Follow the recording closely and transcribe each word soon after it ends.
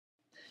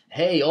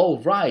Hey, all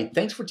right.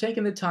 Thanks for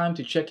taking the time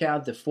to check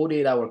out the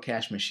 48-hour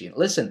cash machine.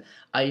 Listen,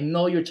 I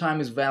know your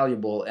time is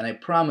valuable, and I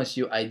promise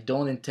you I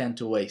don't intend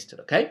to waste it,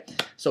 okay?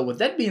 So with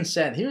that being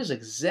said, here's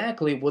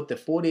exactly what the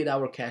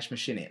 48-hour cash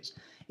machine is.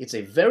 It's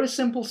a very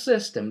simple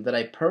system that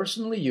I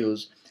personally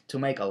use to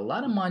make a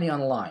lot of money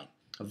online,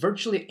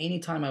 virtually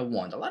anytime I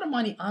want. A lot of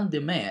money on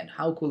demand.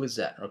 How cool is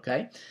that,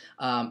 okay?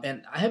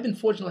 And I have been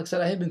fortunate, like I said,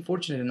 I have been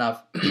fortunate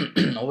enough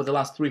over the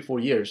last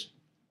 3-4 years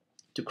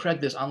to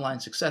crack this online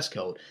success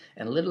code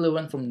and literally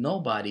went from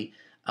nobody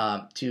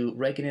to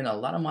raking in a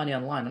lot of money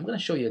online. I'm going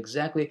to show you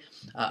exactly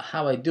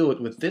how I do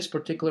it with this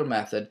particular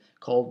method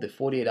called the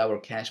 48-hour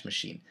cash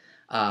machine.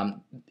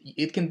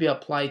 It can be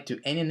applied to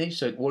any niche,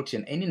 so it works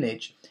in any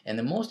niche, and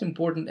the most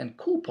important and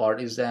cool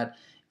part is that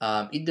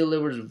it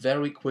delivers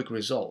very quick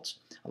results.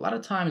 A lot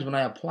of times when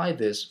I apply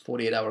this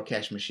 48-hour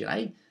cash machine,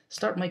 I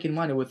start making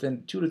money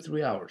within 2 to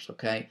 3 hours,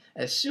 okay?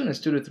 As soon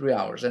as 2 to 3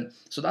 hours. And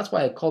so that's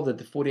why I called it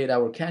the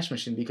 48-hour cash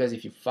machine, because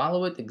if you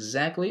follow it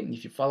exactly,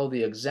 if you follow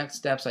the exact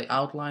steps I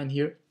outline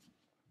here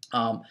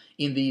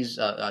in these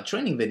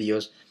training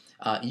videos,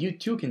 you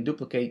too can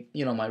duplicate,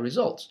 my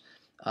results.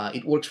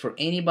 It works for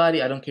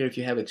anybody. I don't care if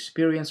you have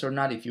experience or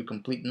not, if you're a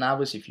complete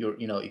novice, if you're,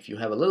 if you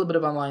have a little bit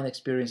of online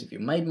experience, if you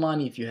made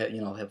money, if you have,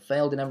 have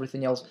failed and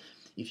everything else.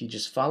 If you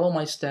just follow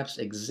my steps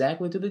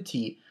exactly to the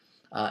T,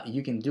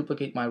 you can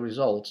duplicate my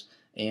results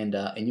and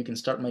you can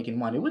start making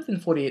money within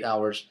 48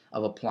 hours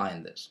of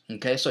applying this.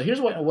 Okay, so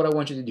here's what I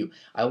want you to do.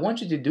 I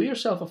want you to do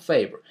yourself a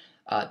favor.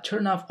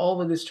 Turn off all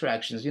the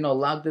distractions,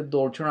 lock the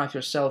door, turn off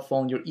your cell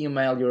phone, your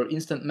email, your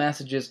instant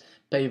messages.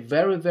 Pay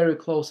very, very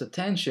close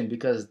attention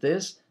because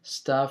this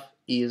stuff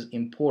is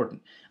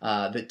important.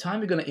 The time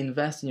you're going to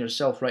invest in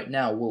yourself right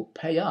now will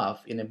pay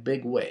off in a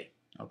big way.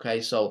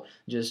 Okay, so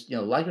just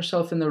lock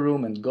yourself in the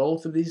room and go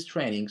through these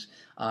trainings,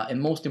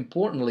 and most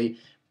importantly,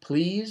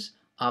 please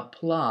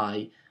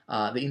apply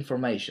the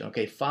information.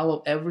 Okay,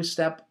 follow every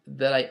step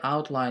that I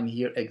outline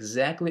here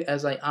exactly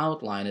as I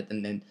outline it,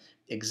 and then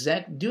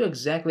do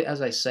exactly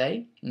as I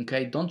say.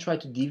 Okay, don't try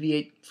to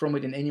deviate from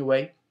it in any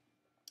way.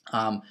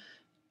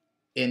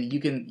 And you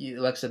can,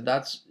 like I said,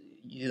 that's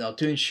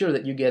to ensure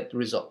that you get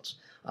results.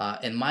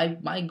 And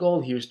my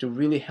goal here is to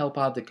really help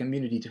out the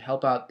community, to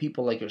help out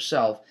people like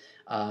yourself.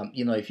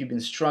 If you've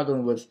been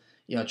struggling with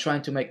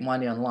trying to make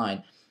money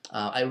online,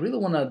 I really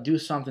want to do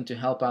something to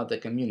help out the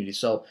community.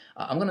 So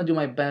I'm going to do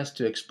my best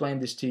to explain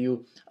this to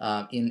you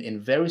in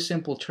very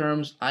simple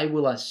terms. I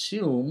will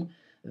assume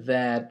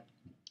that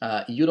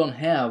you don't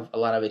have a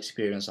lot of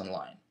experience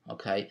online.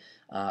 Okay,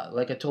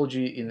 like I told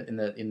you in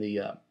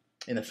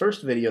the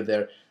first video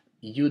there,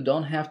 you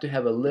don't have to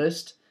have a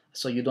list,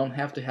 so you don't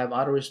have to have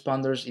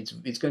autoresponders.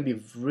 It's going to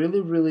be really,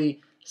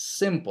 really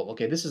simple.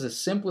 Okay, this is the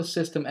simplest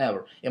system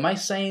ever. Am I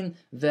saying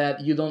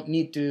that you don't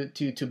need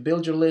to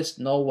build your list?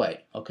 No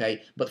way.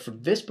 Okay, but for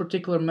this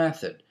particular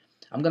method,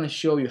 I'm going to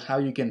show you how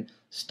you can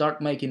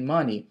start making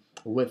money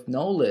with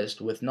no list,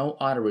 with no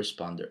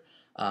autoresponder.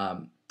 And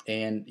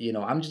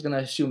I'm just going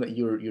to assume that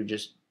you're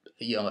just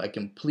a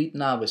complete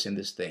novice in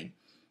this thing,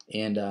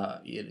 and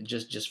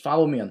just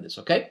follow me on this.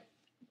 Okay.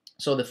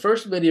 So the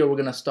first video we're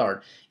gonna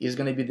start is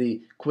gonna be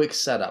the quick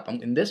setup.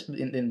 In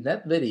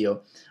that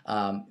video,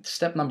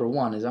 step number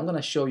 1 is I'm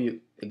gonna show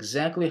you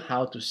exactly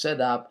how to set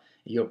up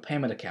your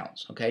payment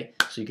accounts, okay?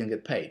 So you can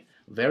get paid.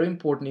 Very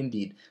important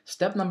indeed.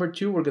 Step number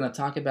 2, we're gonna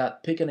talk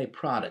about picking a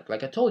product.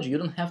 Like I told you, you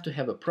don't have to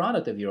have a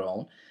product of your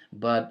own,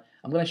 but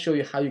I'm gonna show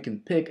you how you can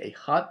pick a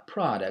hot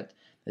product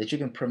that you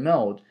can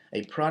promote,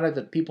 a product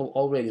that people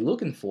already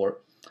looking for,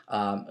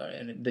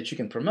 and that you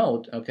can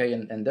promote, okay,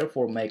 and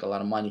therefore make a lot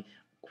of money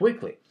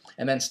quickly.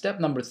 And then step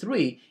number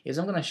 3 is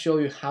I'm going to show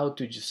you how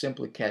to just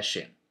simply cash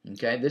in.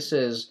 Okay, this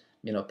is,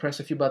 press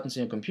a few buttons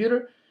in your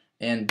computer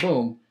and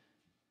boom,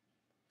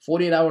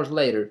 48 hours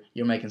later,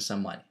 you're making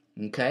some money.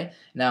 Okay,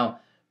 now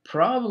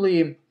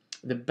probably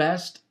the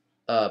best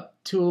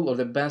tool or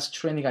the best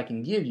training I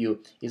can give you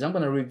is I'm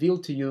going to reveal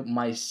to you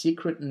my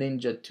secret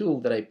ninja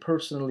tool that I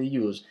personally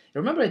use.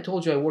 Remember I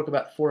told you I work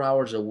about 4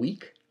 hours a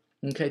week,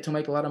 okay, to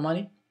make a lot of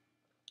money?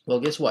 Well,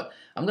 guess what?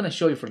 I'm going to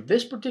show you for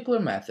this particular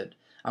method,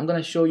 I'm going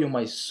to show you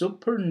my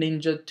super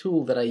ninja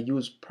tool that I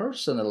use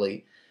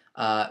personally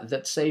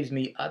that saves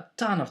me a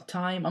ton of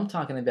time. I'm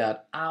talking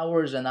about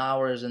hours and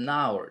hours and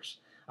hours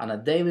on a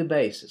daily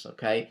basis,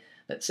 okay?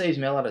 That saves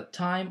me a lot of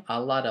time,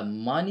 a lot of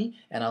money,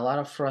 and a lot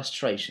of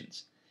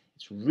frustrations.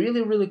 It's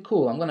really, really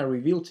cool. I'm going to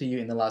reveal to you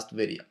in the last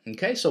video,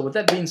 okay? So with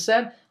that being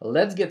said,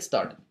 let's get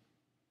started.